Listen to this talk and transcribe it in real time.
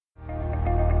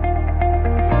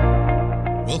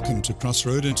Welcome to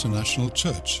Crossroad International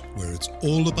Church, where it's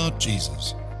all about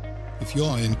Jesus. If you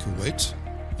are in Kuwait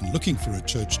and looking for a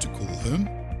church to call home,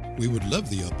 we would love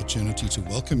the opportunity to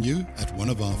welcome you at one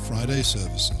of our Friday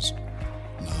services.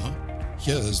 Now,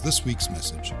 here is this week's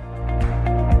message.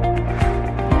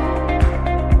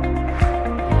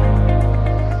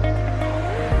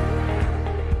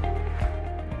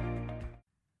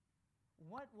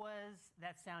 What was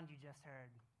that sound you just heard?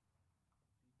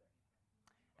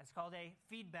 It's called a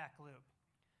feedback loop.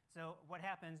 So what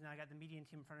happens, now I got the media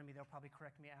team in front of me, they'll probably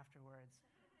correct me afterwards.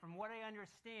 From what I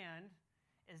understand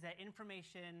is that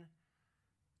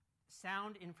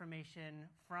sound information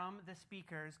from the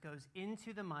speakers goes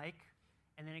into the mic,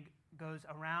 and then it goes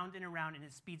around and around, and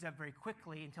it speeds up very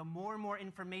quickly until more and more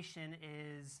information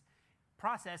is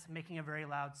processed, making a very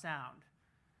loud sound.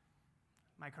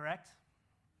 Am I correct?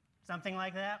 Something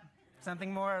like that?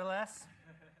 Something more or less?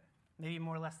 Maybe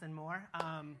more or less than more.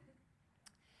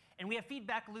 And we have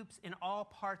feedback loops in all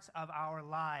parts of our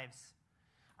lives.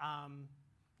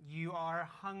 You are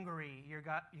hungry.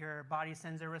 Your body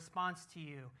sends a response to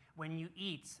you. When you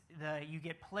eat, you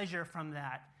get pleasure from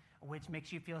that, which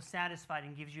makes you feel satisfied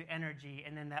and gives you energy,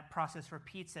 and then that process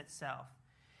repeats itself.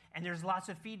 And there's lots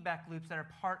of feedback loops that are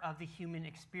part of the human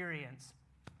experience.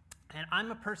 And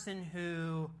I'm a person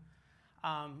who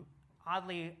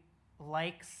oddly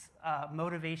likes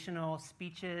motivational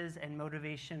speeches and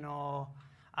motivational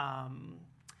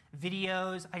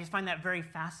videos. I just find that very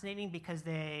fascinating because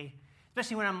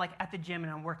especially when I'm like at the gym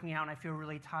and I'm working out and I feel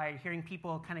really tired, hearing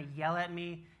people kind of yell at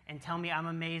me and tell me I'm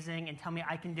amazing and tell me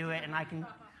I can do it and I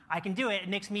can do it, it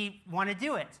makes me want to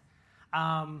do it.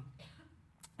 And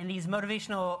these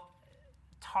motivational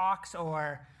talks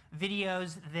or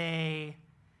videos, they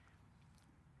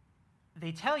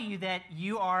tell you that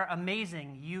you are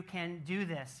amazing, you can do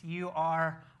this, you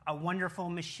are a wonderful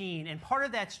machine. And part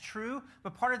of that's true,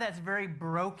 but part of that's very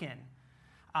broken.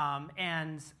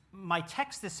 And my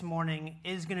text this morning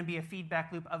is going to be a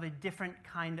feedback loop of a different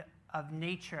kind of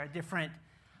nature, a different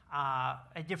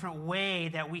way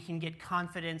that we can get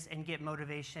confidence and get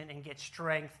motivation and get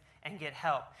strength and get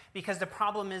help. Because the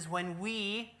problem is when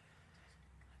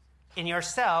in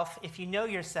yourself, if you know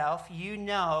yourself, you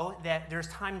know that there's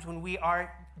times when we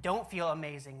don't feel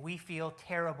amazing. We feel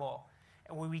terrible.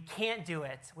 When we can't do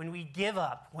it, when we give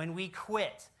up, when we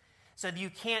quit. So you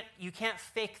can't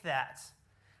fake that,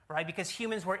 right? Because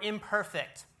humans were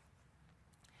imperfect.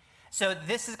 So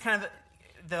this is kind of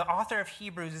the author of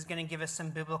Hebrews is going to give us some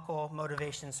biblical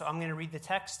motivation. So I'm going to read the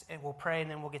text and we'll pray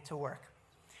and then we'll get to work.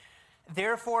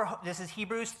 Therefore, this is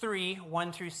Hebrews 3,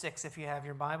 1 through 6 if you have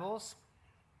your Bibles.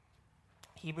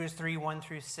 Hebrews 3, 1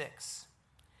 through 6.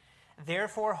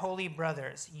 Therefore, holy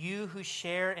brothers, you who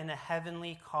share in a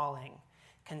heavenly calling,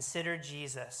 consider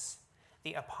Jesus,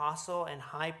 the apostle and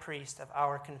high priest of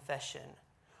our confession,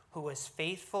 who was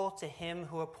faithful to him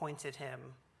who appointed him.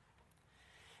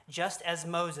 Just as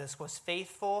Moses was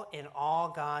faithful in all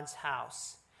God's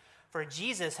house, for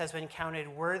Jesus has been counted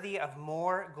worthy of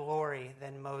more glory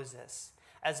than Moses,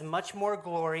 as much more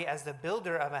glory as the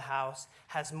builder of a house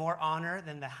has more honor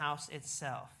than the house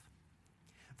itself.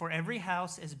 For every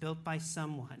house is built by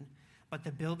someone, but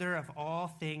the builder of all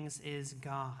things is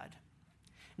God.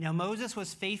 Now Moses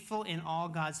was faithful in all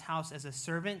God's house as a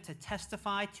servant to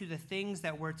testify to the things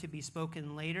that were to be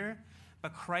spoken later,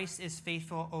 but Christ is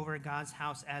faithful over God's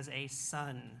house as a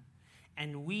son,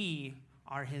 and we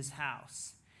are his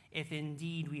house, if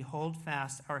indeed we hold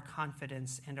fast our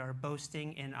confidence and our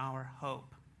boasting in our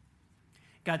hope.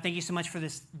 God, thank you so much for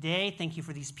this day. Thank you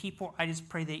for these people. I just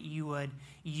pray that you would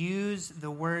use the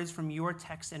words from your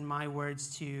text and my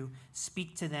words to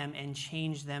speak to them and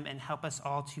change them and help us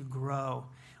all to grow.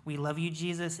 We love you,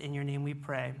 Jesus. In your name we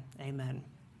pray. Amen.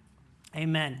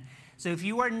 Amen. So if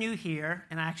you are new here,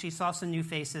 and I actually saw some new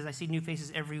faces. I see new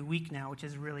faces every week now, which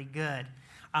is really good.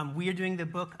 We are doing the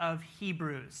book of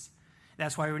Hebrews.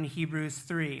 That's why we're in Hebrews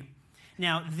 3.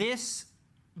 Now, this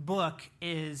book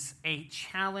is a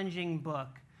challenging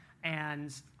book,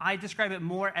 and I describe it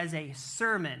more as a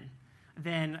sermon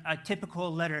than a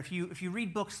typical letter. If you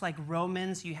read books like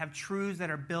Romans, you have truths that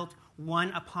are built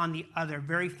one upon the other,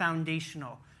 very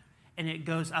foundational, and it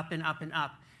goes up and up and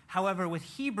up. However, with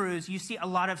Hebrews, you see a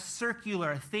lot of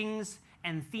circular things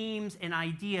and themes and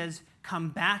ideas come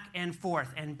back and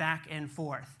forth and back and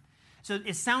forth. So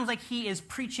it sounds like he is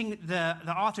preaching, the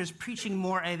author's preaching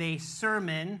more of a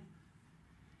sermon,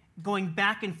 going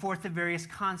back and forth to various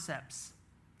concepts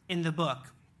in the book.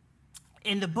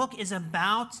 And the book is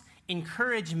about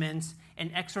encouragement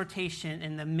and exhortation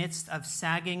in the midst of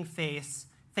sagging faith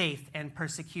and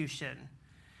persecution.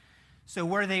 So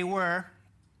where they were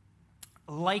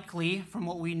likely, from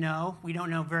what we don't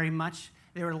know very much,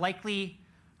 they were likely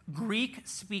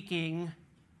Greek-speaking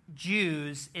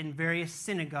Jews in various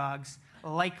synagogues,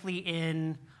 likely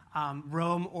in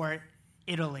Rome or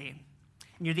Italy.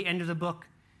 Near the end of the book,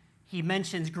 he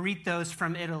mentions, greet those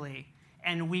from Italy.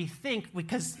 And we think,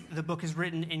 because the book is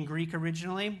written in Greek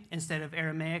originally instead of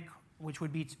Aramaic, which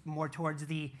would be more towards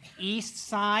the east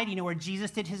side, where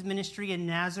Jesus did his ministry in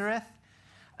Nazareth,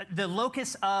 the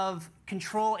locus of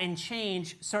control and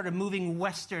change started moving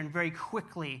western very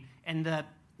quickly in the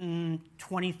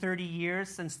 20, 30 years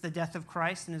since the death of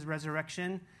Christ and his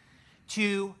resurrection,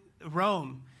 to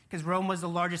Rome, because Rome was the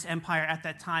largest empire at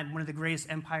that time, one of the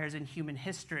greatest empires in human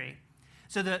history.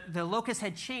 So the locus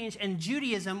had changed, and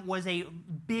Judaism was a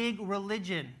big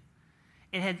religion.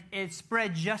 It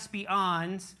spread just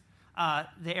beyond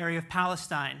the area of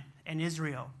Palestine and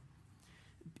Israel.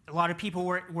 A lot of people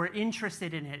were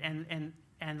interested in it, and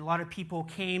a lot of people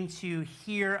came to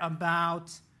hear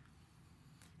about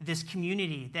this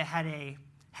community that had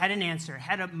an answer,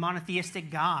 had a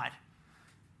monotheistic God,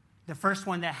 the first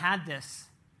one that had this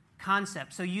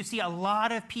concept. So you see a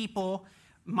lot of people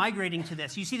migrating to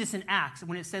this. You see this in Acts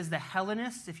when it says the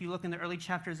Hellenists. If you look in the early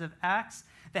chapters of Acts,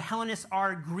 the Hellenists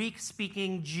are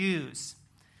Greek-speaking Jews.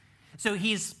 So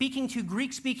he's speaking to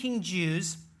Greek-speaking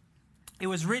Jews. It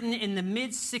was written in the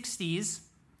mid-60s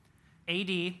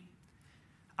AD.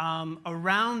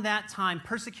 Around that time,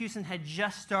 persecution had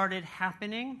just started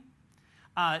happening.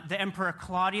 The Emperor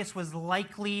Claudius was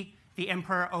likely the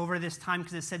emperor over this time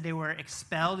because it said they were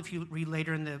expelled. If you read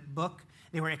later in the book,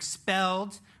 they were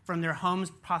expelled from their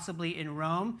homes, possibly in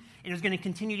Rome. And it was going to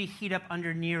continue to heat up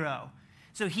under Nero.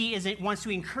 So he wants to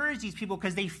encourage these people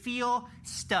because they feel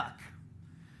stuck.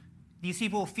 These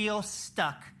people feel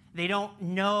stuck. They don't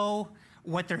know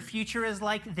what their future is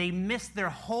like. They miss their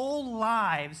whole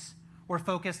lives were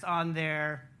focused on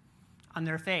their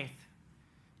faith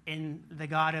in the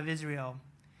God of Israel.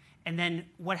 And then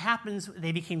what happens,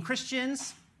 they became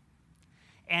Christians,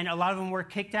 and a lot of them were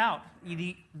kicked out.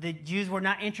 The Jews were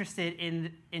not interested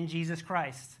in Jesus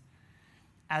Christ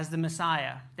as the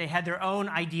Messiah. They had their own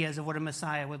ideas of what a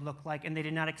Messiah would look like, and they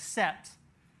did not accept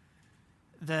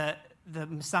the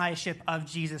messiahship of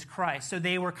Jesus Christ. So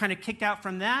they were kind of kicked out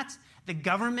from that. The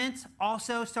government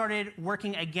also started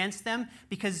working against them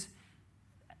because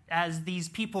as these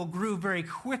people grew very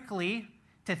quickly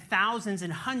to thousands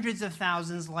and hundreds of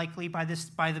thousands, likely by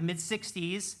the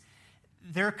mid-60s,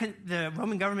 the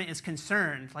Roman government is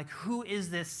concerned. Like, who is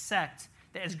this sect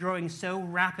that is growing so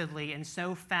rapidly and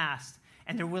so fast,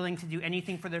 and they're willing to do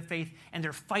anything for their faith, and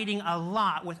they're fighting a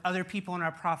lot with other people in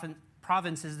our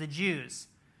provinces, the Jews,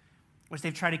 which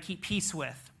they've tried to keep peace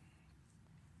with.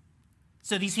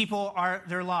 So these people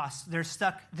they're lost. They're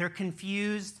stuck. They're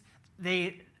confused.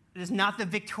 It's not the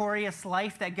victorious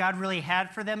life that God really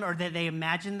had for them or that they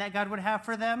imagined that God would have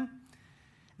for them.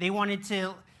 They wanted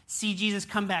to see Jesus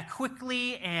come back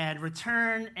quickly and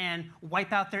return and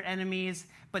wipe out their enemies,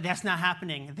 but that's not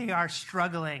happening. They are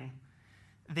struggling.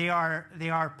 They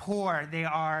are poor. They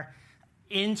are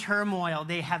in turmoil.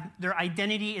 Their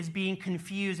identity is being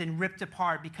confused and ripped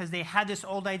apart because they had this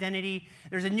old identity.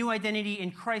 There's a new identity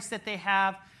in Christ that they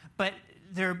have, but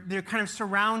they're kind of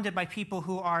surrounded by people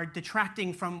who are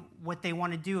detracting from what they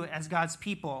want to do as God's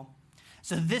people.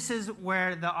 So this is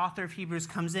where the author of Hebrews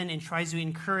comes in and tries to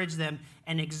encourage them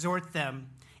and exhort them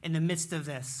in the midst of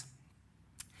this.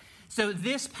 So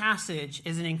this passage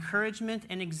is an encouragement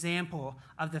and example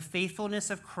of the faithfulness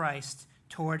of Christ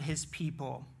toward his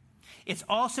people. It's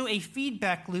also a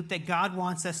feedback loop that God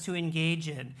wants us to engage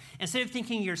in. Instead of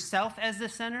thinking yourself as the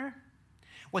center,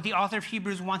 what the author of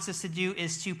Hebrews wants us to do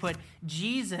is to put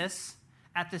Jesus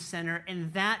at the center,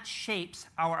 and that shapes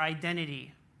our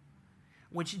identity,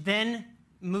 which then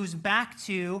moves back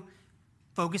to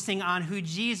focusing on who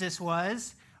Jesus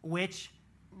was, which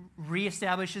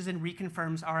reestablishes and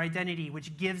reconfirms our identity,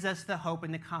 which gives us the hope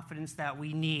and the confidence that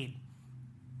we need.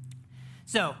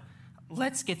 So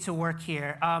let's get to work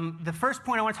here. The first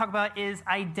point I want to talk about is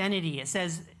identity. It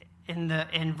says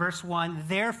in verse 1,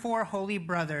 "Therefore, holy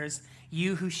brothers,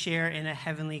 you who share in a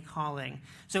heavenly calling."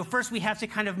 So first we have to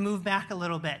kind of move back a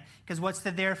little bit, because what's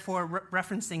the therefore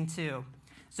referencing to?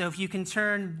 So if you can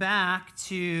turn back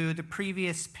to the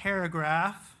previous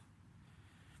paragraph.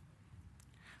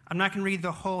 I'm not going to read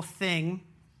the whole thing,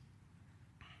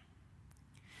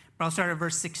 but I'll start at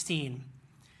verse 16.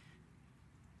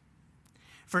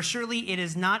 "For surely it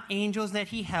is not angels that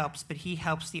he helps, but he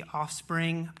helps the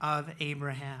offspring of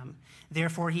Abraham.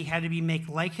 Therefore he had to be made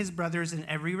like his brothers in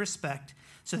every respect,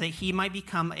 so that he might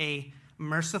become a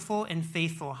merciful and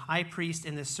faithful high priest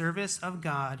in the service of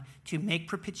God to make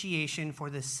propitiation for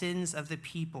the sins of the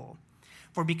people.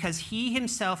 For because he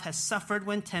himself has suffered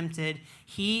when tempted,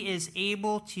 he is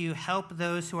able to help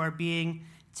those who are being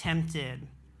tempted.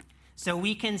 So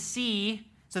we can see,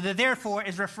 so the therefore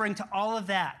is referring to all of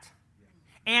that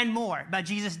and more about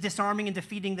Jesus disarming and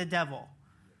defeating the devil.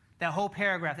 That whole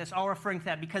paragraph, that's all referring to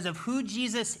that because of who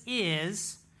Jesus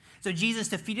is. So Jesus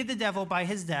defeated the devil by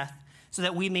his death so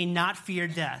that we may not fear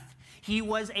death. He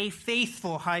was a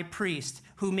faithful high priest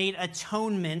who made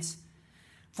atonement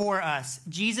for us.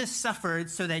 Jesus suffered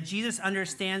so that Jesus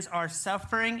understands our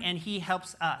suffering and he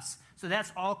helps us. So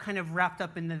that's all kind of wrapped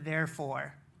up in the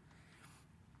therefore.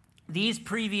 These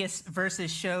previous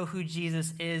verses show who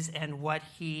Jesus is and what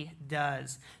he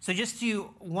does. So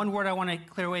one word I want to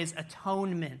clear away is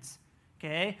atonement,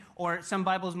 okay? Or some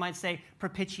Bibles might say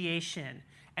propitiation.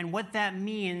 And what that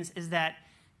means is that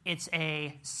it's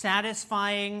a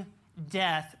satisfying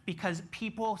death because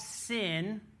people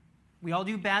sin. We all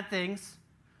do bad things,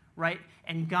 right?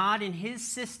 And God in his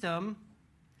system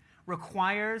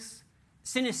requires,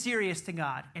 sin is serious to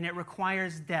God, and it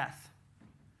requires death.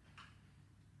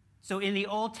 So in the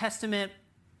Old Testament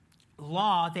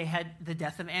law, they had the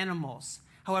death of animals.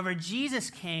 However, Jesus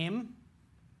came,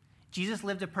 Jesus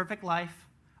lived a perfect life,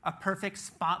 a perfect,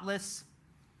 spotless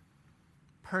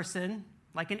person,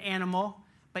 like an animal,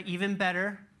 but even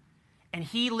better. And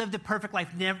he lived a perfect life,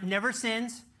 never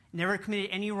sinned, never committed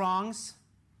any wrongs.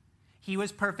 He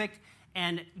was perfect,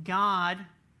 and God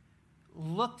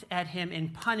looked at him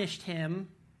and punished him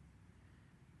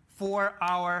for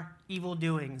our evil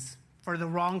doings, for the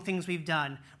wrong things we've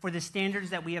done, for the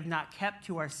standards that we have not kept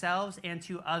to ourselves and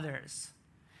to others.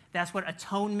 That's what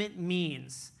atonement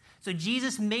means. So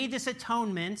Jesus made this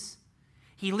atonement.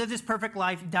 He lived this perfect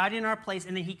life, died in our place,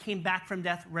 and then he came back from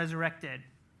death, resurrected.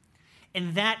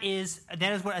 And that is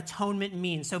what atonement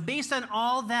means. So based on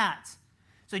all that,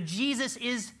 so Jesus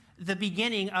is the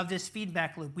beginning of this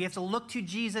feedback loop. We have to look to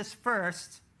Jesus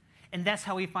first, and that's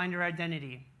how we find our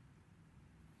identity.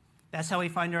 That's how we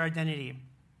find our identity.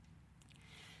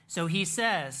 So he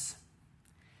says,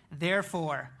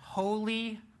 therefore,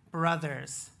 holy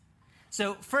brothers.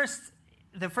 So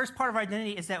the first part of our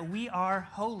identity is that we are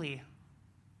holy.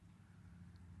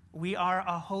 We are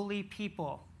a holy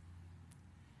people.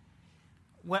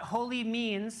 What holy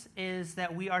means is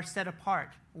that we are set apart.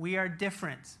 We are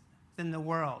different than the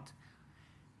world.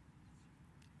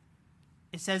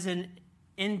 It says in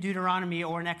Deuteronomy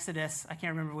or in Exodus, I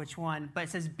can't remember which one, but it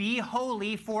says, be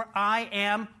holy for I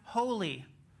am holy.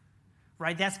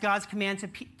 Right? That's God's command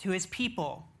to his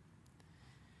people.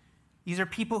 These are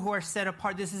people who are set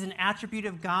apart. This is an attribute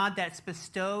of God that's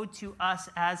bestowed to us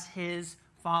as his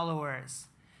followers.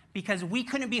 Because we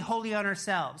couldn't be holy on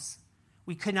ourselves.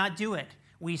 We could not do it.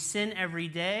 We sin every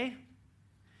day.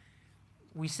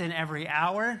 We sin every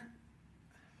hour.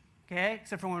 Okay?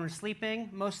 Except for when we're sleeping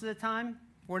most of the time.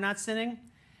 We're not sinning.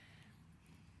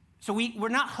 So we're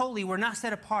not holy. We're not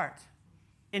set apart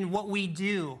in what we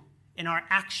do, in our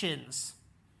actions.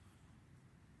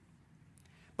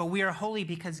 But we are holy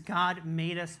because God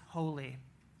made us holy.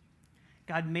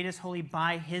 God made us holy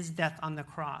by his death on the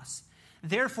cross.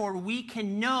 Therefore, we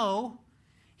can know,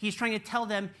 he's trying to tell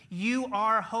them, you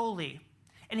are holy.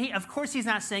 And of course he's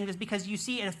not saying this because you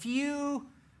see a few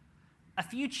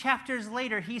chapters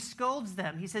later, he scolds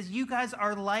them. He says, you guys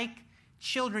are like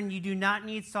children. You do not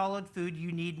need solid food.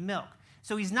 You need milk.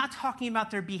 So he's not talking about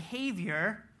their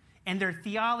behavior and their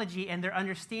theology and their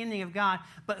understanding of God,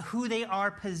 but who they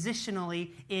are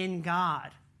positionally in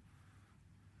God.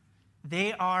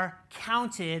 They are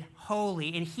counted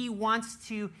holy, and he wants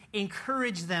to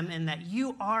encourage them in that.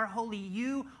 You are holy.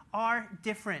 You are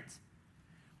different.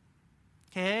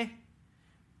 Okay?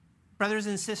 Brothers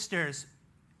and sisters,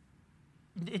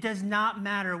 it does not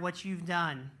matter what you've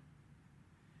done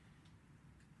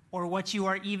or what you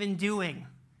are even doing.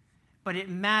 But it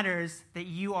matters that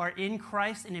you are in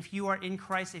Christ, and if you are in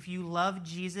Christ, if you love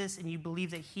Jesus and you believe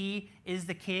that he is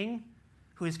the King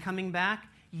who is coming back,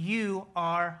 you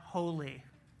are holy.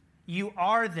 You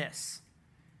are this,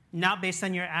 not based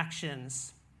on your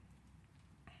actions.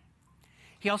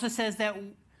 He also says that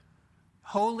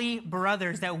holy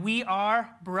brothers, that we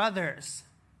are brothers.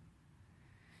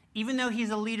 Even though he's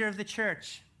a leader of the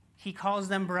church, he calls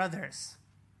them brothers.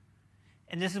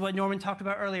 And this is what Norman talked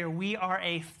about earlier. We are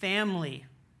a family,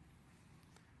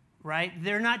 right?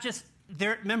 They're not just,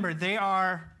 remember, they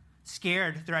are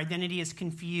scared. Their identity is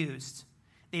confused.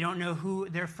 They don't know who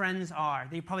their friends are.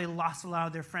 They probably lost a lot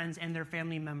of their friends and their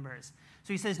family members.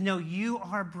 So he says, no, you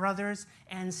are brothers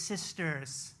and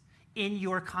sisters in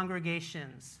your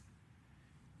congregations.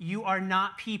 You are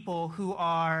not people who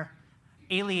are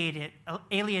alienated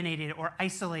or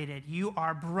isolated. You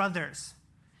are brothers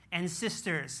and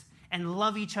sisters. and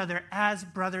love each other as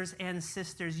brothers and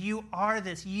sisters. You are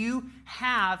this. You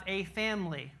have a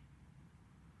family.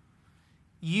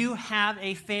 You have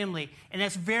a family. And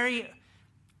that's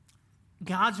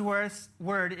God's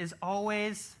word is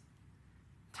always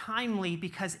timely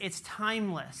because it's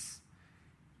timeless.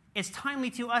 It's timely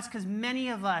to us because many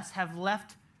of us have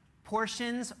left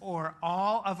portions or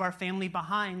all of our family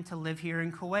behind to live here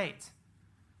in Kuwait.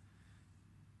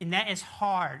 And that is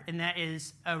hard, and that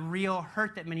is a real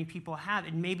hurt that many people have.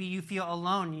 And maybe you feel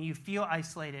alone and you feel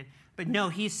isolated. But no,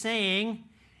 he's saying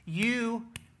you,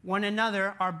 one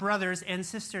another, are brothers and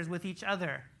sisters with each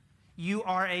other. You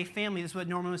are a family. This is what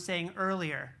Norman was saying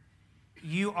earlier.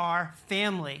 You are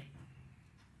family.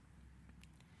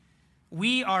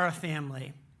 We are a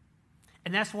family.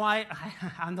 And that's why,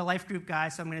 I'm the life group guy,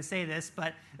 so I'm going to say this,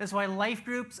 but that's why life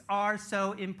groups are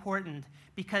so important.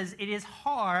 Because it is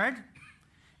hard,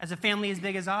 as a family as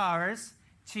big as ours,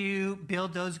 to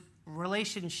build those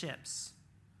relationships.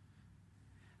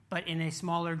 But in a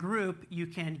smaller group, you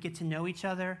can get to know each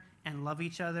other and love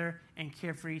each other and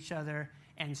care for each other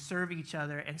and serve each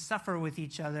other and suffer with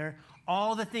each other,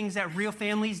 all the things that real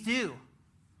families do.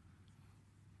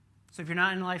 So if you're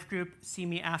not in a life group, see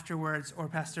me afterwards or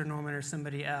Pastor Norman or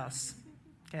somebody else,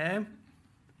 okay?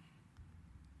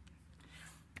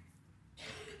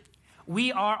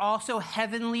 We are also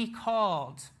heavenly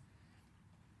called.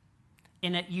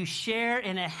 You share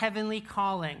in a heavenly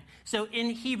calling. So in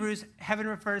Hebrews, heaven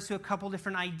refers to a couple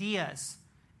different ideas,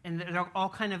 and they're all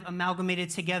kind of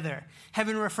amalgamated together.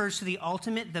 Heaven refers to the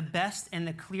ultimate, the best, and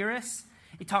the clearest.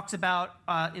 It talks about,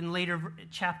 in later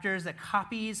chapters, the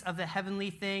copies of the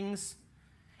heavenly things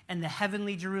and the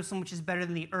heavenly Jerusalem, which is better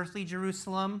than the earthly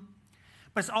Jerusalem.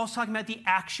 But it's also talking about the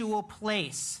actual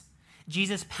place.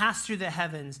 Jesus passed through the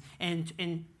heavens, and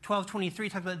in 12:23,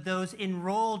 talks about those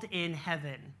enrolled in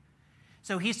heaven.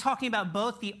 So he's talking about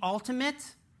both the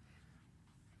ultimate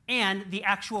and the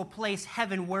actual place,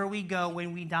 heaven, where we go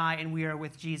when we die and we are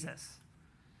with Jesus.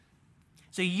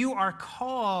 So you are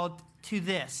called to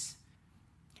this.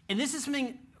 And this is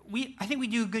something I think we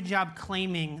do a good job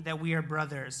claiming that we are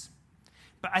brothers.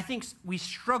 But I think we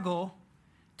struggle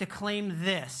to claim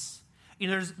this. You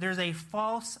know, there's a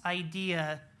false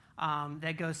idea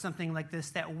that goes something like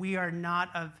this, that we are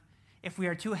not if we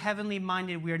are too heavenly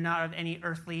minded, we are not of any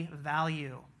earthly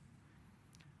value,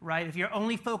 right? If you're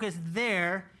only focused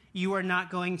there, you are not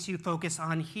going to focus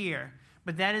on here.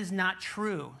 But that is not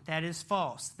true. That is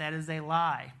false. That is a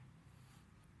lie.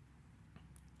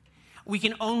 We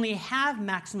can only have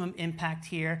maximum impact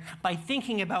here by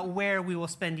thinking about where we will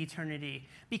spend eternity.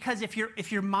 Because if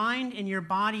your mind and your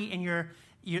body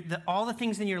and all the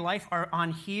things in your life are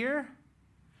on here,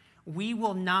 we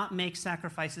will not make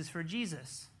sacrifices for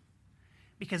Jesus.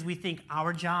 Because we think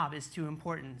our job is too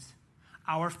important.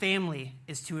 Our family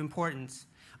is too important.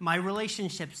 My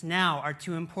relationships now are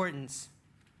too important.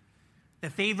 The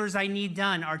favors I need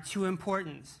done are too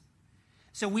important.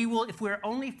 So we will, if we're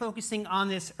only focusing on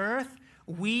this earth,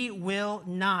 we will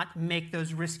not make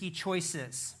those risky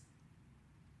choices.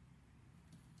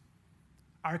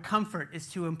 Our comfort is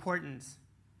too important,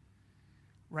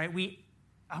 right?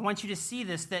 I want you to see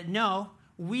this, that no,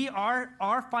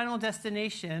 our final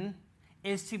destination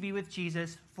is to be with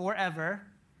Jesus forever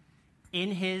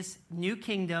in his new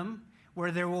kingdom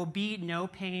where there will be no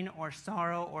pain or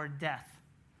sorrow or death.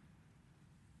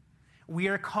 We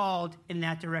are called in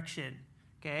that direction,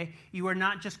 okay? You are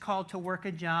not just called to work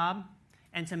a job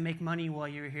and to make money while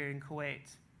you're here in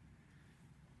Kuwait.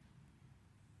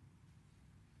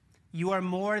 You are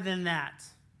more than that.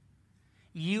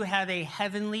 You have a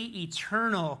heavenly,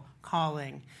 eternal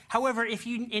calling. However, if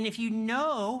you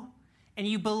know and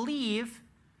you believe,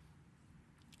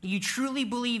 you truly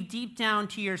believe deep down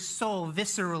to your soul,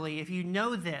 viscerally, if you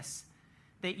know this,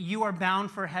 that you are bound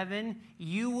for heaven,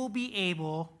 you will be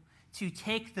able to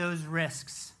take those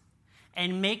risks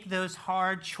and make those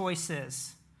hard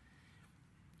choices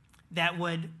that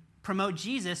would promote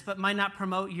Jesus but might not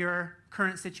promote your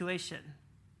current situation.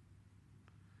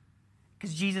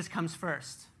 Because Jesus comes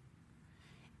first.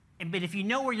 But if you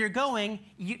know where you're going,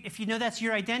 if you know that's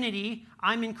your identity,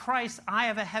 I'm in Christ, I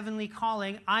have a heavenly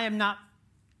calling, I am not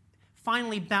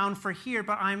finally bound for here,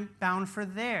 but I'm bound for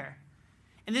there.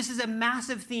 And this is a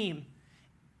massive theme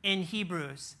in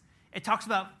Hebrews. It talks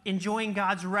about enjoying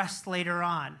God's rest later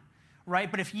on, right?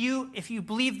 But if you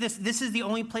believe this is the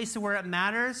only place where it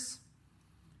matters,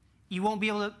 you won't be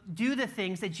able to do the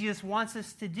things that Jesus wants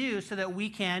us to do so that we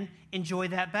can enjoy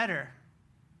that better.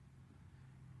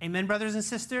 Amen, brothers and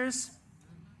sisters?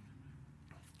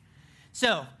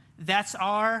 So, that's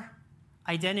our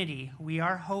identity. We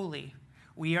are holy.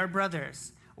 We are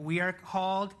brothers. We are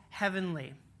called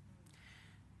heavenly.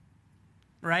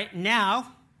 Right?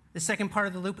 Now, the second part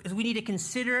of the loop is we need to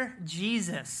consider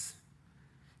Jesus.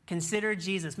 Consider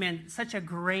Jesus. Man, such a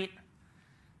great,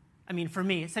 for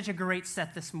me, it's such a great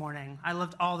set this morning. I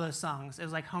loved all those songs. It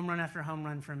was like home run after home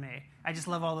run for me. I just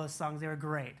love all those songs. They were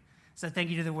great. So thank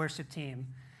you to the worship team.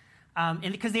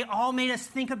 And because they all made us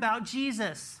think about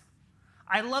Jesus.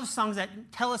 I love songs that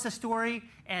tell us a story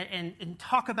and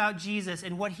talk about Jesus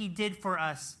and what he did for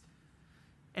us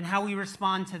and how we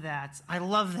respond to that. I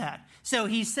love that. So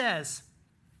he says,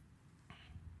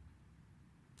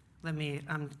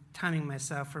 I'm timing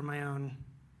myself for my own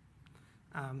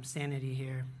sanity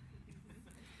here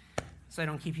so I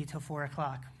don't keep you till 4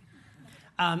 o'clock.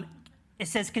 It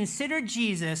says, consider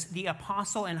Jesus the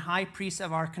apostle and high priest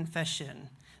of our confession.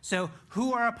 So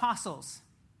who are apostles?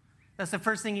 That's the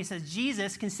first thing he says.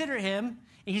 Jesus, consider him,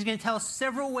 and he's going to tell us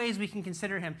several ways we can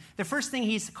consider him. The first thing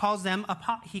he calls him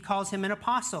an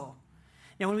apostle.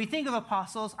 Now, when we think of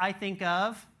apostles, I think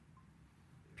of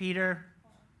Peter,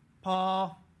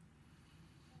 Paul,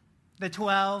 the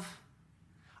 12,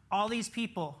 all these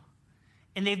people,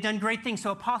 and they've done great things. So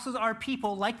apostles are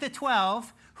people like the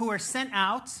 12 who are sent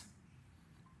out.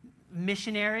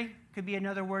 Missionary could be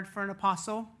another word for an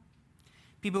apostle.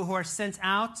 People who are sent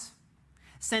out,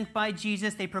 sent by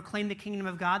Jesus. They proclaimed the kingdom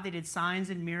of God. They did signs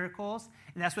and miracles.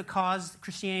 And that's what caused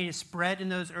Christianity to spread in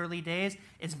those early days,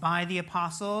 is by the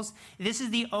apostles. This is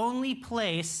the only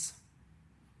place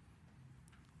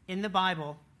in the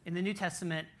Bible, in the New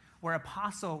Testament, where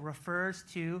apostle refers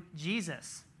to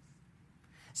Jesus.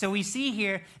 So we see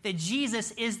here that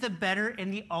Jesus is the better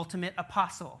and the ultimate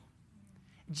apostle.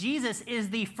 Jesus is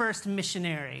the first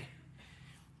missionary.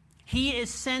 He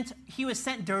was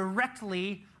sent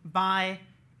directly by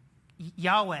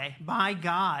Yahweh, by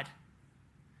God,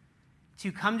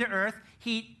 to come to earth.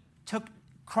 He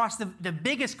crossed the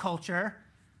biggest culture,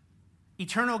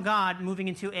 eternal God moving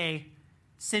into a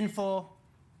sinful,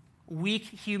 weak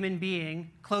human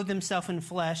being, clothed himself in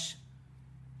flesh.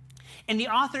 And the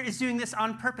author is doing this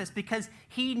on purpose because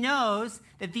he knows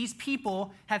that these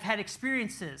people have had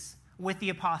experiences with the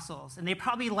apostles, and they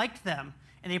probably liked them,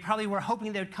 and they probably were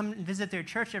hoping they would come and visit their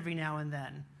church every now and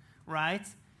then, right?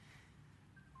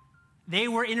 They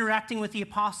were interacting with the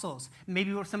apostles.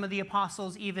 Maybe some of the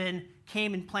apostles even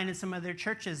came and planted some of their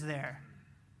churches there.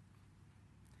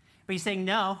 But he's saying,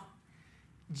 no,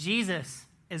 Jesus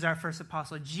is our first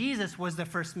apostle. Jesus was the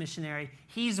first missionary.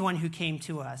 He's the one who came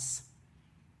to us.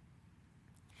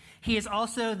 He is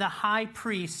also the high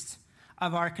priest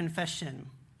of our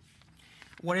confession.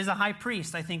 What is a high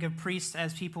priest? I think of priests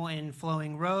as people in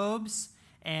flowing robes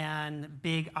and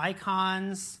big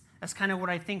icons. That's kind of what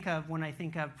I think of when I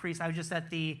think of priests. I was just at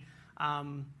the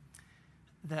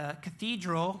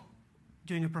cathedral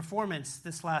doing a performance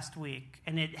this last week,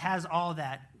 and it has all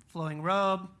that. Flowing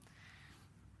robe,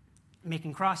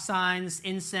 making cross signs,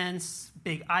 incense,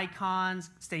 big icons,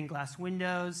 stained glass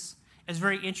windows. It's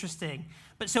very interesting.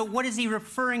 But so what is he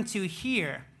referring to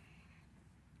here?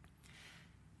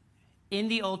 In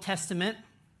the Old Testament,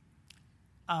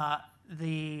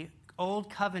 the Old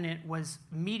Covenant was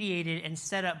mediated and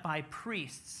set up by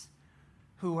priests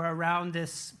who were around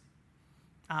this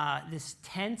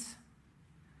tent,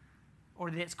 or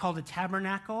it's called a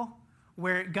tabernacle,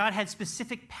 where God had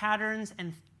specific patterns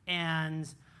and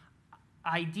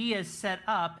ideas set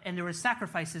up, and there were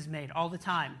sacrifices made all the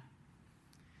time.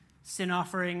 Sin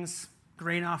offerings,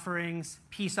 grain offerings,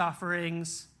 peace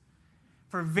offerings,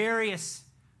 for various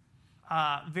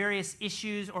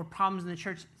issues or problems in the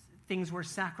church. Things were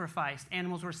sacrificed.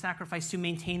 Animals were sacrificed to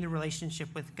maintain the relationship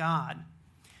with God.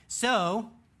 So,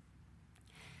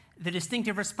 the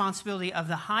distinctive responsibility of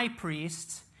the high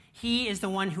priest, he is the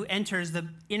one who enters the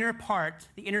inner part,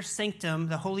 the inner sanctum,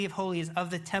 the Holy of Holies of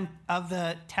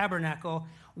the tabernacle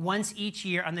once each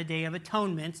year on the Day of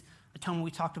Atonement. Atonement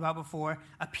we talked about before,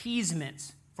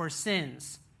 appeasement for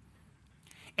sins.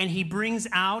 And he brings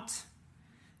out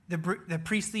the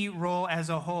priestly role as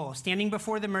a whole. Standing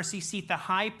before the mercy seat, the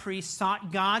high priest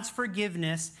sought God's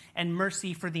forgiveness and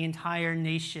mercy for the entire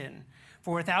nation.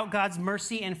 For without God's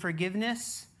mercy and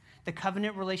forgiveness, the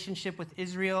covenant relationship with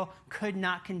Israel could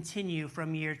not continue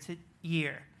from year to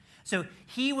year. So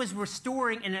he was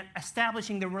restoring and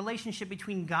establishing the relationship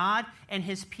between God and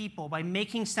his people by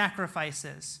making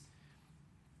sacrifices.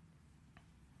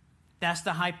 That's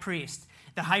the high priest.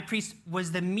 The high priest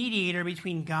was the mediator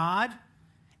between God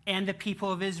and the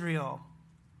people of Israel.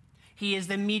 He is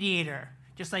the mediator.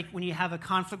 Just like when you have a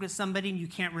conflict with somebody and you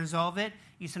can't resolve it,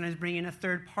 you sometimes bring in a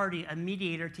third party, a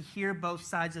mediator, to hear both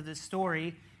sides of the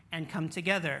story and come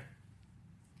together.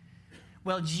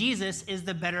 Well, Jesus is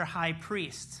the better high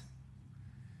priest.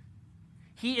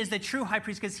 He is the true high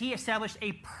priest because he established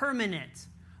a permanent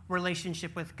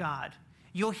relationship with God.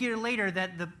 You'll hear later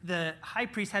that the high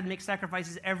priest had to make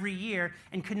sacrifices every year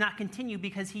and could not continue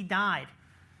because he died.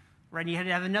 Right? You had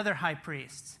to have another high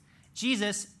priest.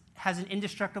 Jesus has an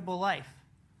indestructible life.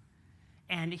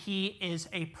 And he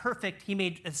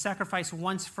made a sacrifice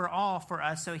once for all for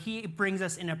us. So he brings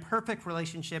us in a perfect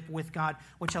relationship with God,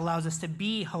 which allows us to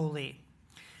be holy.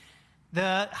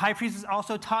 The high priest has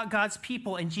also taught God's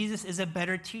people, and Jesus is a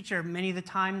better teacher. Many of the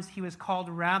times he was called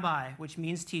rabbi, which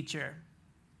means teacher.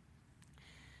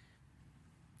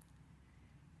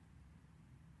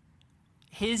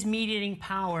 His mediating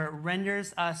power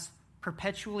renders us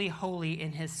perpetually holy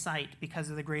in his sight because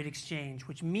of the great exchange,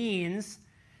 which means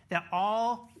that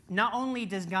not only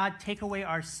does God take away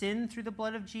our sin through the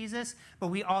blood of Jesus, but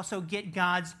we also get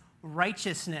God's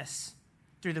righteousness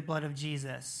through the blood of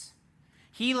Jesus.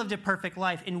 He lived a perfect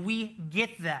life, and we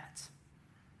get that,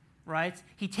 right?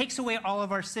 He takes away all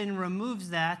of our sin, removes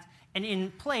that, and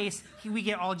in place, we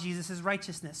get all Jesus'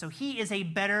 righteousness. So he is a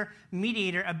better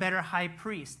mediator, a better high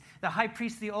priest. The high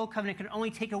priest of the Old Covenant could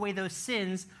only take away those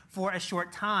sins for a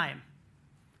short time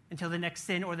until the next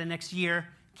sin or the next year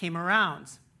came around.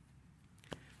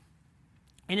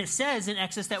 And it says in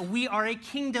Exodus that we are a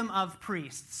kingdom of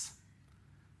priests.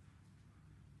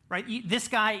 Right? This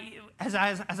guy, as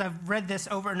I've read this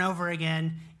over and over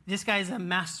again, this guy is a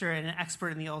master and an expert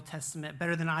in the Old Testament,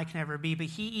 better than I can ever be. But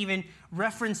he even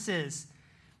references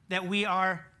that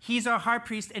he's our high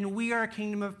priest and we are a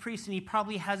kingdom of priests. And he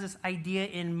probably has this idea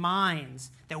in mind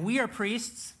that we are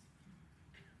priests,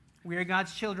 we are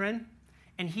God's children,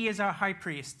 and he is our high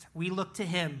priest. We look to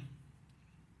him.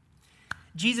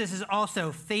 Jesus is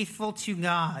also faithful to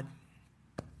God.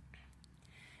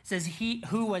 It says, he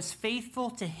who was faithful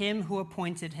to him who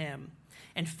appointed him.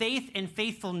 And faith and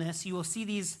faithfulness, you will see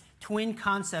these twin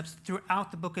concepts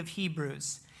throughout the book of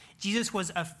Hebrews. Jesus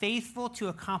was faithful to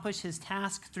accomplish his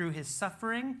task through his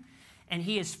suffering, and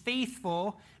he is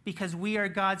faithful because we are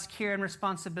God's care and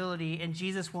responsibility, and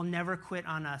Jesus will never quit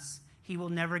on us. He will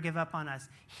never give up on us.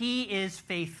 He is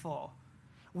faithful.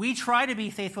 We try to be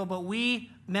faithful, but we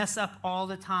mess up all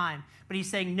the time. But he's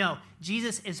saying, no,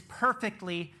 Jesus is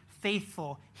perfectly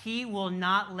faithful. He will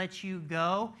not let you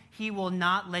go. He will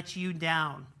not let you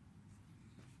down.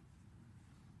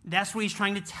 That's what he's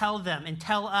trying to tell them and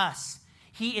tell us.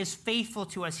 He is faithful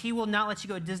to us. He will not let you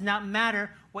go. It does not matter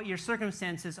what your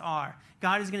circumstances are.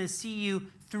 God is going to see you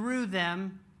through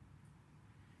them,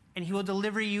 and he will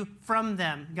deliver you from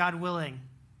them, God willing.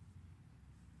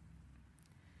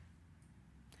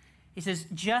 He says,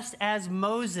 just as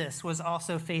Moses was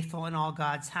also faithful in all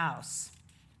God's house.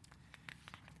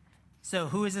 So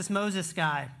who is this Moses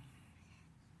guy?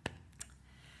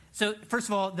 So first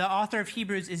of all, the author of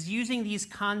Hebrews is using these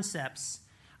concepts.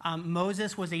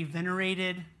 Moses was a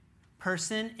venerated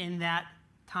person in that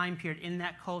time period, in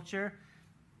that culture.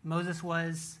 Moses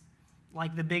was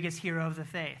like the biggest hero of the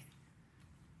faith.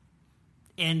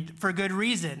 And for good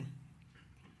reason.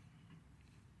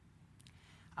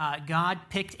 God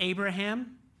picked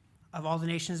Abraham of all the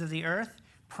nations of the earth,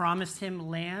 promised him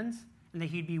land, and that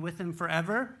he'd be with him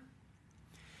forever.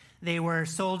 They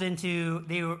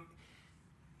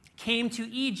came to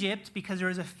Egypt because there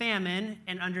was a famine,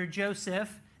 and under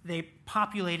Joseph, they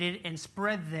populated and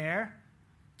spread there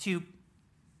to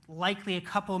likely a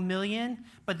couple million,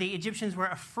 but the Egyptians were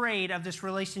afraid of this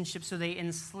relationship, so they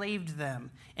enslaved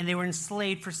them. And they were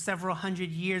enslaved for several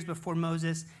hundred years before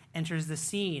Moses enters the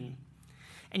scene.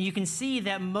 And you can see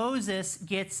that Moses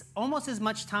gets almost as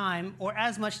much time, or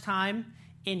as much time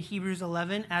in Hebrews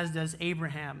 11 as does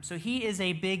Abraham. So he is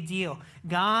a big deal.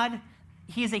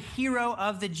 He is a hero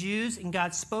of the Jews, and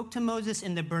God spoke to Moses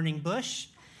in the burning bush.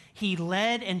 He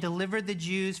led and delivered the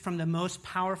Jews from the most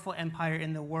powerful empire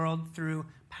in the world through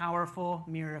powerful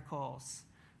miracles,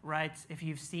 right? If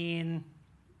you've seen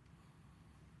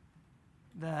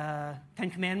the Ten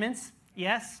Commandments,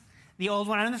 yes? The old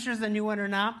one, I don't know if there's the new one or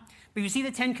not, but if you see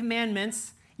the Ten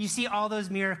Commandments, you see all those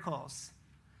miracles.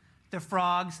 The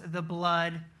frogs, the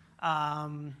blood,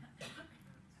 the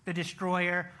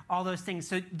destroyer, all those things.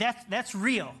 So that's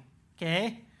real,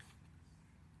 okay?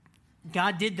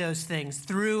 God did those things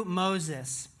through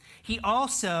Moses. He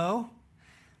also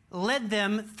led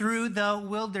them through the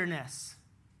wilderness.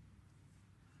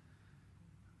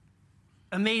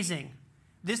 Amazing.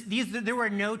 There were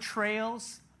no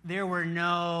trails. There were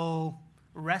no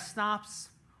rest stops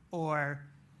or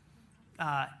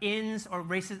inns or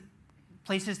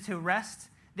places to rest.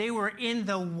 They were in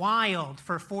the wild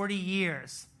for 40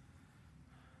 years.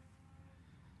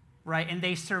 Right? And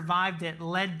they survived it,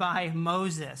 led by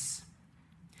Moses.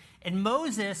 And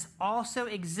Moses also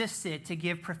existed to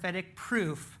give prophetic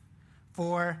proof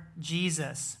for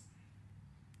Jesus.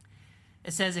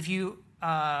 It says, if you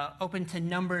open to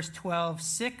Numbers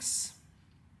 12:6,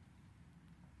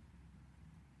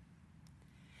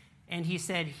 and he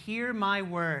said, "Hear my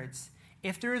words.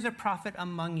 If there is a prophet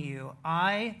among you,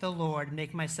 I, the Lord,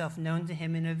 make myself known to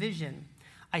him in a vision.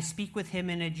 I speak with him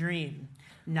in a dream.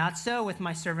 Not so with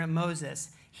my servant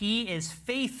Moses. He is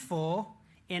faithful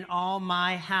in all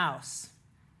my house."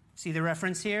 See the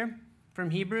reference here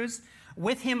from Hebrews?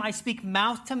 "With him I speak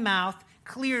mouth to mouth,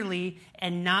 clearly,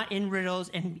 and not in riddles,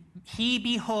 and he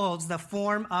beholds the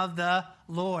form of the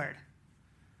Lord."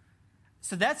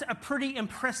 So that's a pretty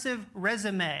impressive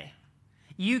resume.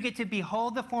 You get to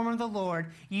behold the form of the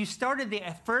Lord. You started the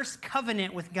first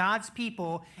covenant with God's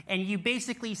people, and you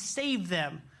basically saved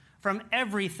them from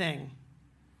everything.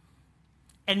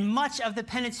 And much of the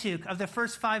Pentateuch, of the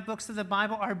first 5 books of the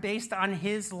Bible, are based on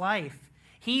his life.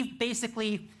 He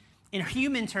basically, in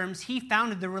human terms, he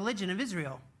founded the religion of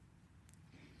Israel.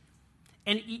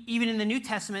 And even in the New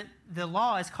Testament, the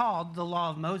law is called the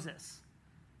law of Moses.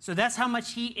 So that's how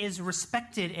much he is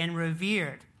respected and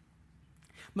revered.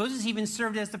 Moses even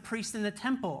served as the priest in the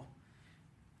temple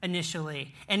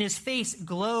initially, and his face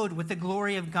glowed with the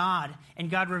glory of God, and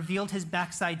God revealed his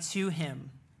backside to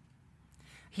him.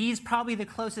 He's probably the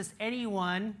closest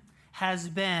anyone has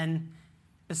been,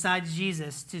 besides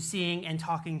Jesus, to seeing and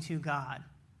talking to God.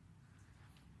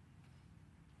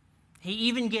 He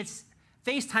even gets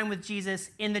FaceTime with Jesus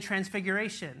in the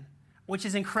Transfiguration, which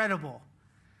is incredible,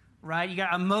 right? You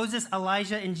got Moses,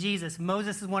 Elijah, and Jesus.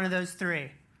 Moses is one of those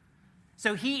 3.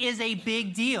 So he is a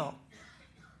big deal.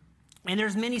 And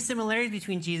there's many similarities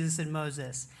between Jesus and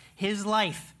Moses. His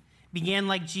life began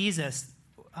like Jesus,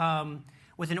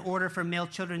 with an order for male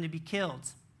children to be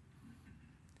killed.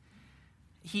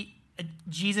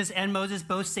 Jesus and Moses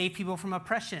both saved people from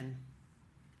oppression.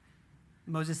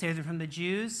 Moses saved them from the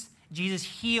Jews. Jesus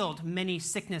healed many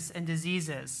sickness and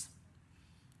diseases.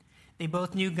 They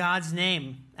both knew God's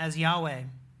name as Yahweh.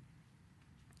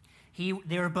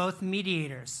 They were both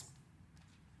mediators.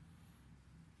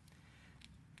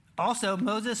 Also,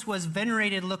 Moses was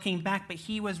venerated looking back, but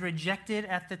he was rejected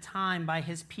at the time by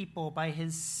his people, by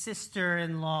his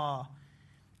sister-in-law,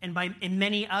 and by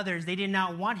many others. They did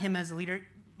not want him as a leader,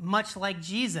 much like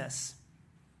Jesus.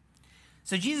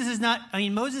 So Moses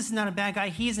is not a bad guy.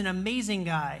 He's an amazing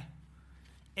guy.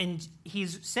 And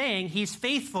he's saying he's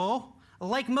faithful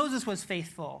like Moses was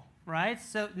faithful, right?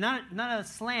 So not a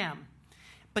slam.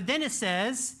 But then it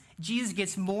says Jesus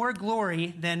gets more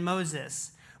glory than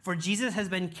Moses. For Jesus has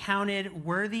been counted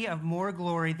worthy of more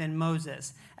glory than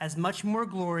Moses, as much more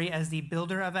glory as the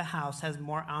builder of a house has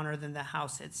more honor than the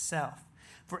house itself.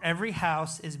 For every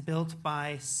house is built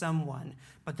by someone,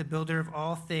 but the builder of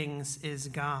all things is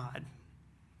God.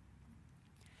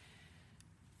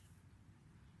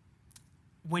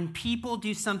 When people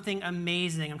do something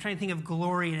amazing, I'm trying to think of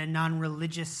glory in a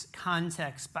non-religious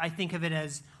context, but I think of it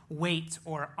as weight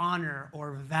or honor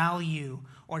or value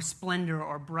or splendor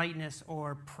or brightness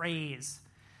or praise.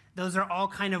 Those are all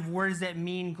kind of words that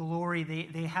mean glory.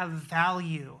 They have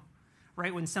value,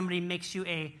 right? When somebody makes you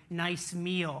a nice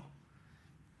meal,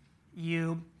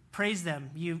 you praise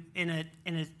them. You, in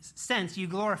a sense, you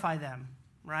glorify them,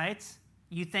 right?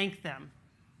 You thank them.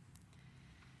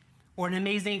 Or an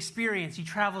amazing experience. You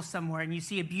travel somewhere and you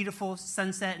see a beautiful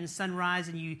sunset and sunrise,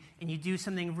 and you do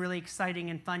something really exciting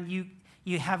and fun.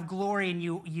 You have glory and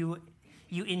you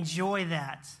enjoy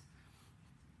that.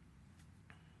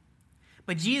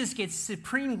 But Jesus gets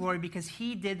supreme glory because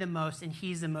he did the most and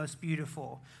he's the most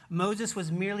beautiful. Moses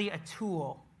was merely a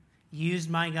tool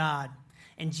used by God,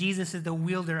 and Jesus is the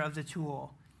wielder of the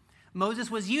tool.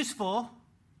 Moses was useful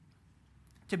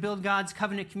to build God's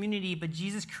covenant community, but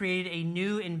Jesus created a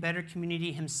new and better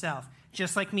community himself.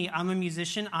 Just like me, I'm a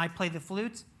musician. I play the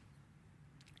flute.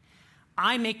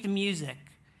 I make the music.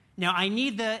 Now, I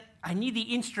need the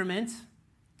instrument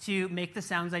to make the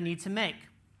sounds I need to make.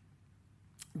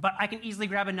 But I can easily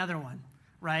grab another one,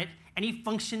 right? Any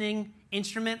functioning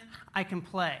instrument I can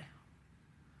play.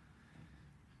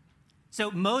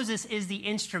 So Moses is the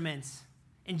instrument,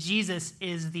 and Jesus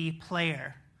is the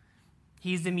player.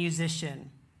 He's the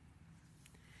musician.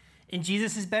 And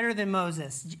Jesus is better than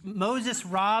Moses. Moses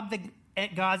robbed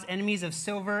God's enemies of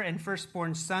silver and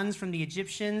firstborn sons from the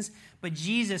Egyptians, but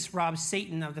Jesus robbed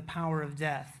Satan of the power of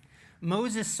death.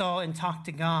 Moses saw and talked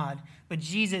to God, but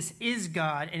Jesus is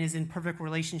God and is in perfect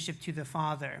relationship to the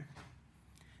Father.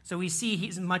 So we see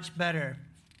he's much better.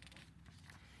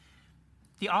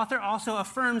 The author also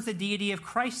affirms the deity of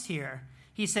Christ here.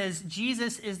 He says,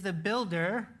 Jesus is the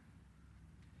builder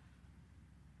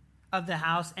of the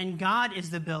house, and God is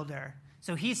the builder.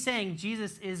 So he's saying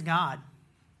Jesus is God.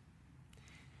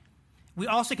 We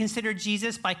also consider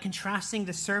Jesus by contrasting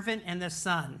the servant and the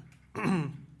son.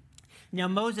 Now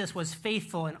Moses was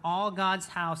faithful in all God's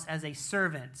house as a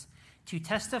servant to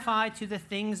testify to the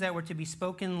things that were to be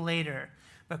spoken later,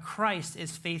 but Christ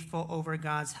is faithful over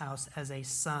God's house as a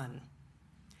son.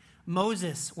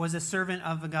 Moses was a servant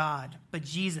of God, but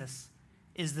Jesus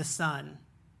is the son.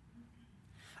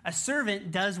 A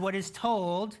servant does what is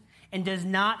told and does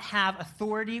not have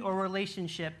authority or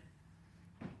relationship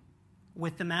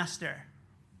with the master.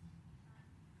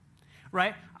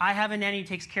 Right? I have a nanny who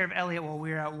takes care of Elliot while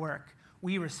we're at work.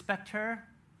 We respect her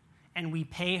and we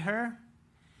pay her,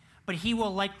 but he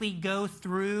will likely go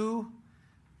through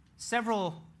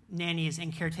several nannies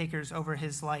and caretakers over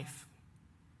his life.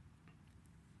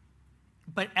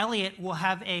 But Elliot will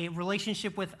have a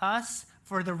relationship with us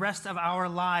for the rest of our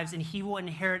lives, and he will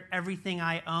inherit everything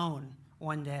I own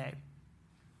one day.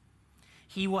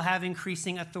 He will have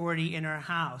increasing authority in our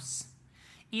house.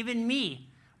 Even me,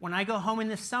 when I go home in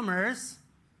the summers,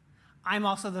 I'm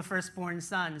also the firstborn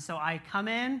son. So I come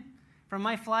in from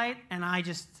my flight, and I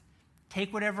just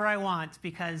take whatever I want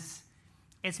because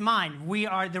it's mine.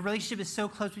 The relationship is so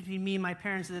close between me and my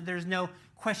parents that there's no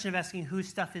question of asking whose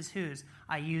stuff is whose.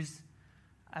 I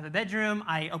have a bedroom,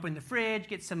 I open the fridge,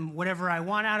 get some whatever I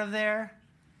want out of there,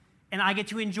 and I get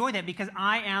to enjoy that because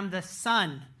I am the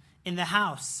son in the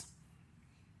house.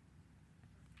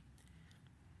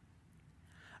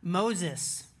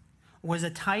 Moses was a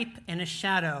type and a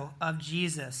shadow of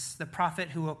Jesus, the prophet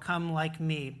who will come like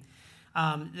me.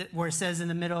 Where it says in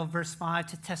the middle of verse 5,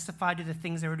 to testify to the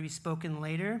things that were to be spoken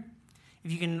later.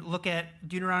 If you can look at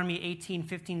Deuteronomy 18,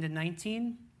 15 to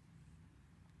 19.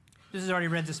 This is already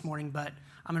read this morning, but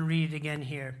I'm going to read it again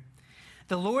here.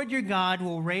 The Lord your God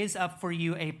will raise up for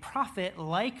you a prophet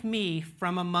like me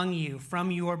from among you,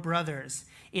 from your brothers.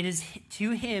 It is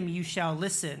to him you shall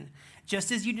listen,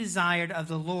 just as you desired of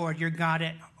the Lord your God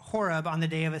at Horeb on the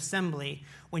day of assembly,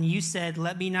 when you said,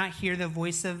 let me not hear the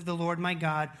voice of the Lord my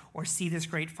God or see this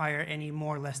great fire any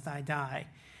more, lest I die.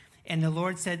 And the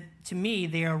Lord said to me,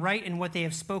 they are right in what they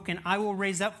have spoken. I will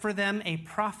raise up for them a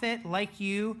prophet like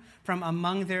you from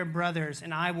among their brothers,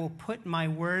 and I will put my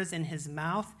words in his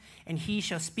mouth, and he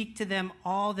shall speak to them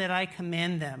all that I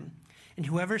command them. And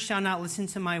whoever shall not listen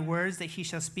to my words that he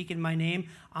shall speak in my name,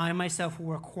 I myself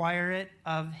will require it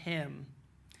of him.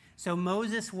 So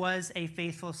Moses was a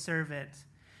faithful servant.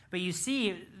 But you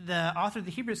see, the author of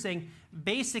the Hebrews is saying,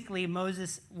 basically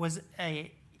Moses was an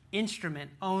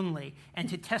instrument only, and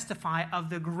to testify of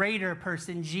the greater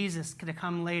person, Jesus, to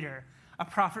come later, a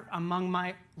prophet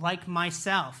like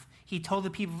myself. He told the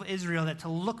people of Israel that to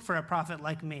look for a prophet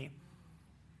like me.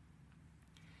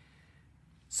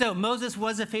 So Moses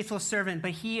was a faithful servant,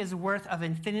 but he is worth of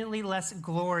infinitely less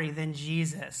glory than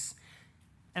Jesus.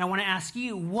 And I want to ask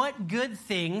you, what good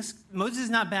things, Moses is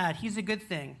not bad, he's a good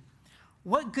thing.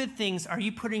 What good things are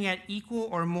you putting at equal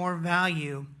or more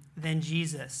value than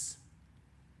Jesus?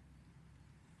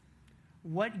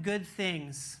 What good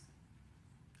things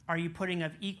are you putting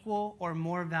of equal or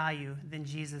more value than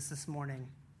Jesus this morning?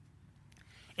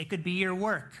 It could be your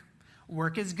work.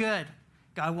 Work is good.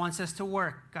 God wants us to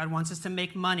work. God wants us to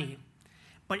make money.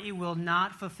 But it will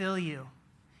not fulfill you.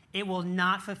 It will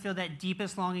not fulfill that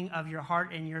deepest longing of your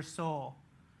heart and your soul.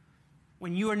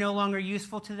 When you are no longer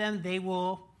useful to them, they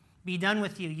will be done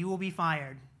with you. You will be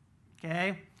fired.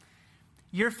 Okay?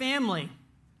 Your family.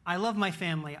 I love my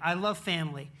family. I love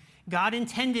family. God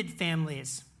intended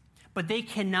families, but they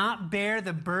cannot bear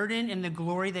the burden and the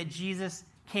glory that Jesus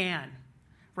can.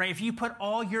 Right? If you put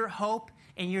all your hope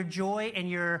and your joy and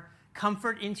your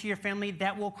comfort into your family,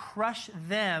 that will crush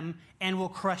them and will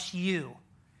crush you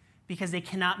because they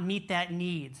cannot meet that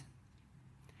need.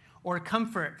 Or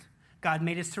comfort. God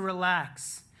made us to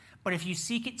relax. But if you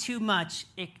seek it too much,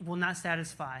 it will not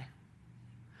satisfy.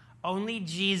 Only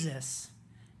Jesus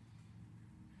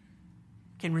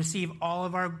can receive all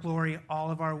of our glory,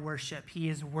 all of our worship. He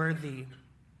is worthy.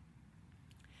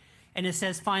 And it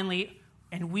says finally,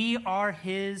 and we are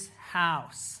his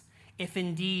house, if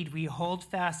indeed we hold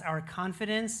fast our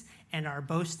confidence and our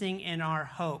boasting in our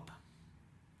hope.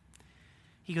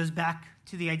 He goes back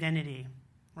to the identity,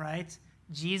 right?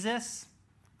 Jesus,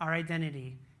 our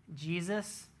identity.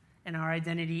 Jesus and our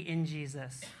identity in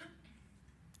Jesus.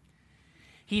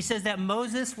 He says that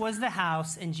Moses was the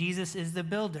house and Jesus is the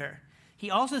builder. He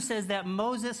also says that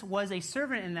Moses was a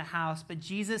servant in the house, but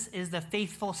Jesus is the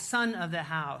faithful son of the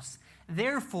house.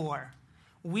 Therefore,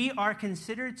 we are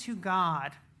considered to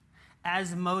God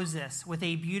as Moses with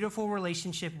a beautiful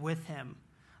relationship with him.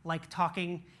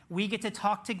 we get to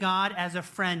talk to God as a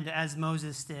friend, as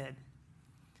Moses did.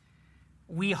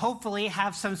 We hopefully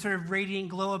have some sort of radiant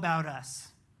glow about us,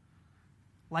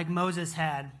 like Moses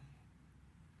had.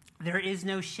 There is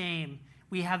no shame.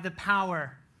 We have the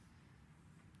power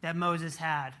that Moses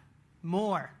had,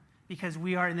 more, because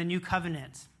we are in the new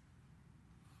covenant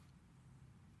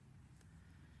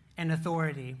and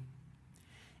authority.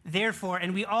 Therefore,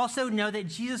 and we also know that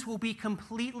Jesus will be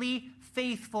completely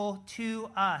faithful to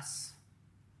us.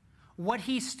 What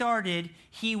he started,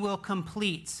 he will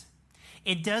complete.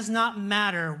 It does not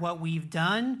matter what we've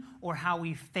done or how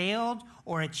we've failed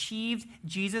or achieved.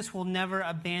 Jesus will never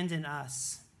abandon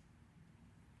us.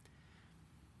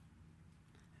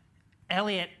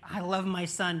 Elliot, I love my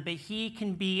son, but he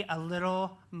can be a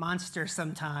little monster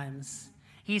sometimes.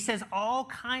 He says all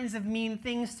kinds of mean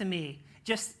things to me.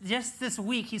 Just this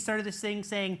week, he started this thing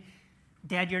saying,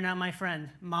 Dad, you're not my friend.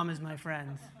 Mom is my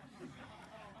friend.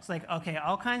 It's like, okay,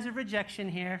 all kinds of rejection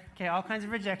here. Okay, all kinds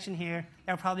of rejection here.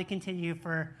 That'll probably continue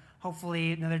for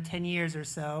hopefully another 10 years or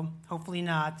so. Hopefully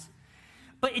not.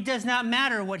 But it does not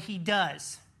matter what he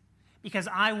does, because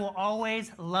I will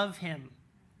always love him.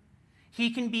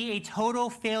 He can be a total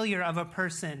failure of a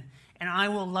person, and I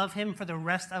will love him for the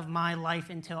rest of my life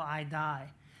until I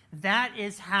die. That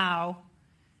is how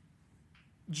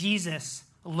Jesus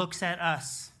looks at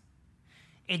us.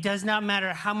 It does not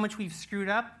matter how much we've screwed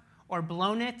up or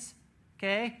blown it,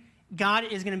 okay? God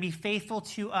is going to be faithful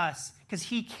to us because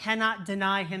he cannot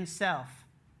deny himself.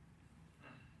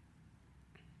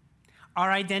 Our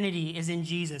identity is in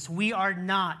Jesus. We are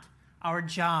not our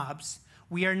jobs.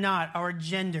 We are not our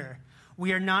gender.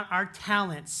 We are not our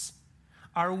talents,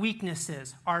 our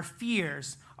weaknesses, our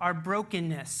fears, our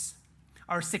brokenness,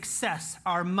 our success,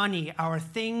 our money, our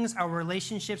things, our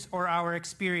relationships, or our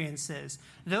experiences.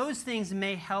 Those things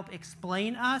may help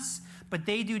explain us, but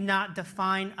they do not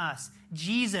define us.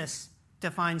 Jesus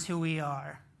defines who we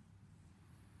are.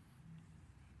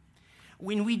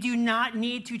 When we do not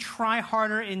need to try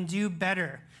harder and do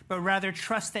better, but rather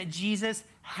trust that Jesus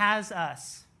has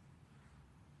us.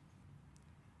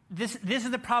 This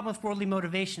is the problem with worldly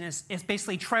motivation. It's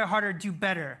basically try harder, do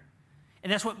better.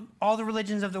 And that's what all the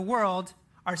religions of the world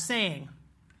are saying.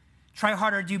 Try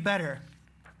harder, do better.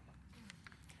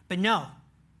 But no,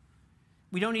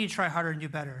 we don't need to try harder and do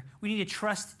better. We need to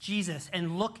trust Jesus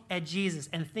and look at Jesus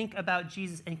and think about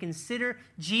Jesus and consider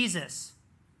Jesus.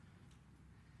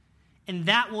 And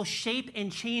that will shape and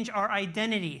change our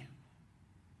identity.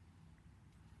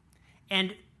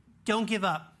 And don't give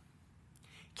up.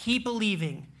 Keep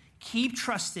believing. Keep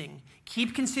trusting.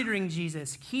 Keep considering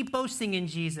Jesus. Keep boasting in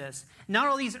Jesus. Not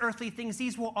all these earthly things,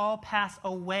 these will all pass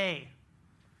away.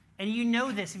 And you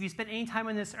know this, if you spend any time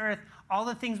on this earth, all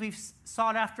the things we've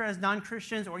sought after as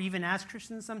non-Christians or even as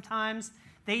Christians sometimes,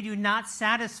 they do not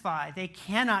satisfy. They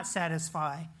cannot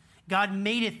satisfy. God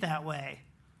made it that way.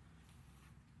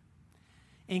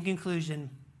 In conclusion,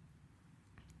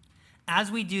 as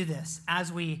we do this,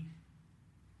 as we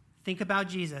think about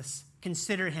Jesus,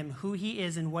 consider him, who he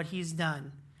is and what he's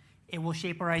done, it will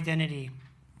shape our identity.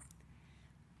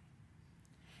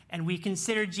 And we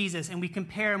consider Jesus and we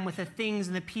compare him with the things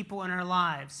and the people in our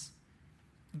lives,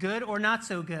 good or not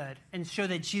so good, and show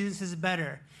that Jesus is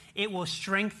better. It will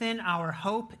strengthen our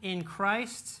hope in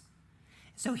Christ.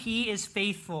 So he is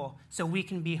faithful, so we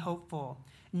can be hopeful.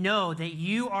 Know that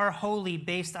you are holy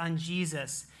based on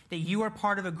Jesus, that you are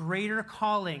part of a greater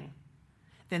calling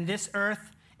than this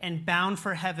earth and bound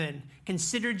for heaven.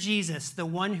 Consider Jesus, the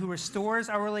one who restores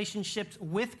our relationships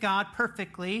with God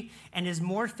perfectly and is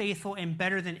more faithful and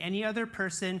better than any other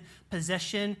person,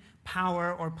 possession,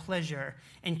 power, or pleasure,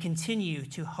 and continue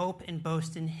to hope and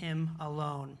boast in him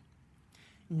alone.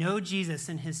 Know Jesus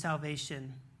and his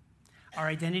salvation. Our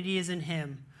identity is in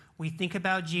him. We think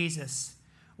about Jesus.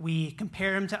 We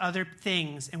compare him to other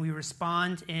things, and we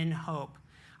respond in hope.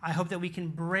 I hope that we can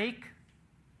break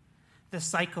the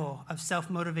cycle of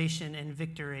self-motivation and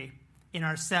victory in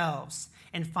ourselves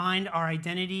and find our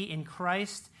identity in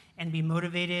Christ and be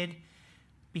motivated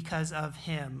because of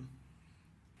him.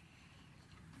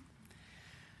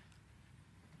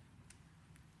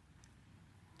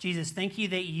 Jesus, thank you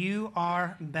that you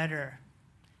are better.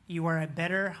 You are a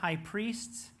better high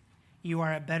priest. You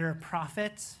are a better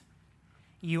prophet.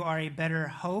 You are a better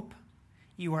hope.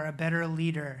 You are a better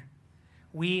leader.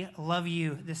 We love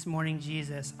you this morning,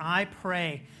 Jesus. I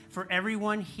pray for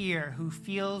everyone here who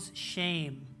feels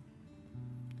shame,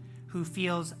 who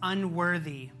feels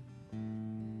unworthy,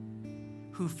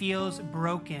 who feels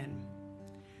broken,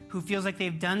 who feels like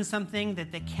they've done something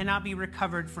that they cannot be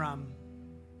recovered from,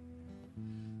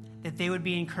 that they would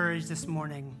be encouraged this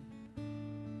morning.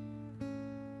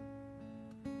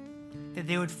 that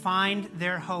they would find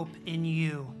their hope in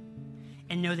you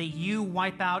and know that you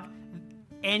wipe out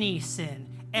any sin,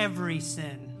 every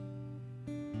sin.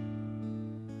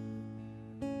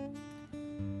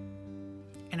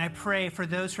 And I pray for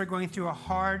those who are going through a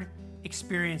hard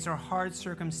experience or hard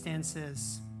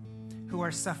circumstances, who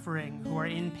are suffering, who are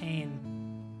in pain.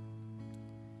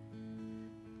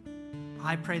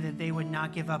 I pray that they would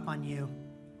not give up on you.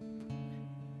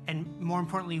 And more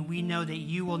importantly, we know that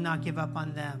you will not give up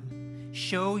on them.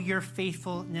 Show your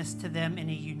faithfulness to them in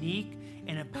a unique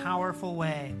and a powerful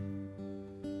way.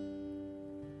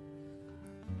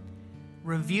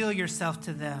 Reveal yourself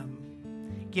to them.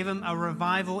 Give them a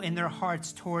revival in their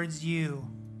hearts towards you.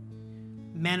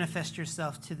 Manifest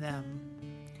yourself to them.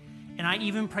 And I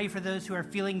even pray for those who are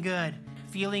feeling good,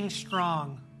 feeling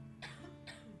strong.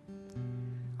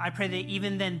 I pray that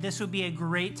even then, this would be a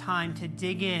great time to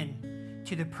dig in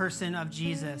to the person of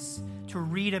Jesus, to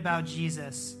read about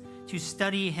Jesus, to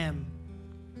study him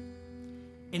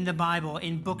in the Bible,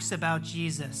 in books about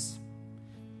Jesus,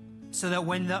 so that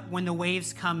when the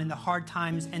waves come and the hard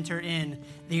times enter in,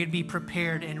 they would be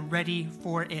prepared and ready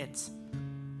for it.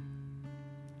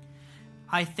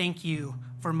 I thank you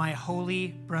for my holy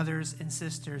brothers and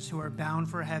sisters who are bound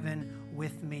for heaven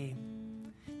with me,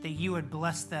 that you would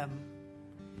bless them,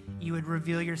 you would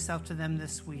reveal yourself to them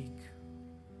this week,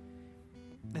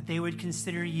 that they would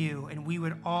consider you, and we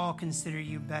would all consider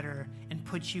you better and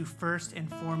put you first and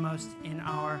foremost in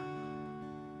our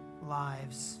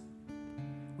lives.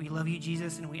 We love you,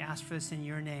 Jesus, and we ask for this in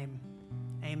your name.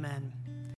 Amen.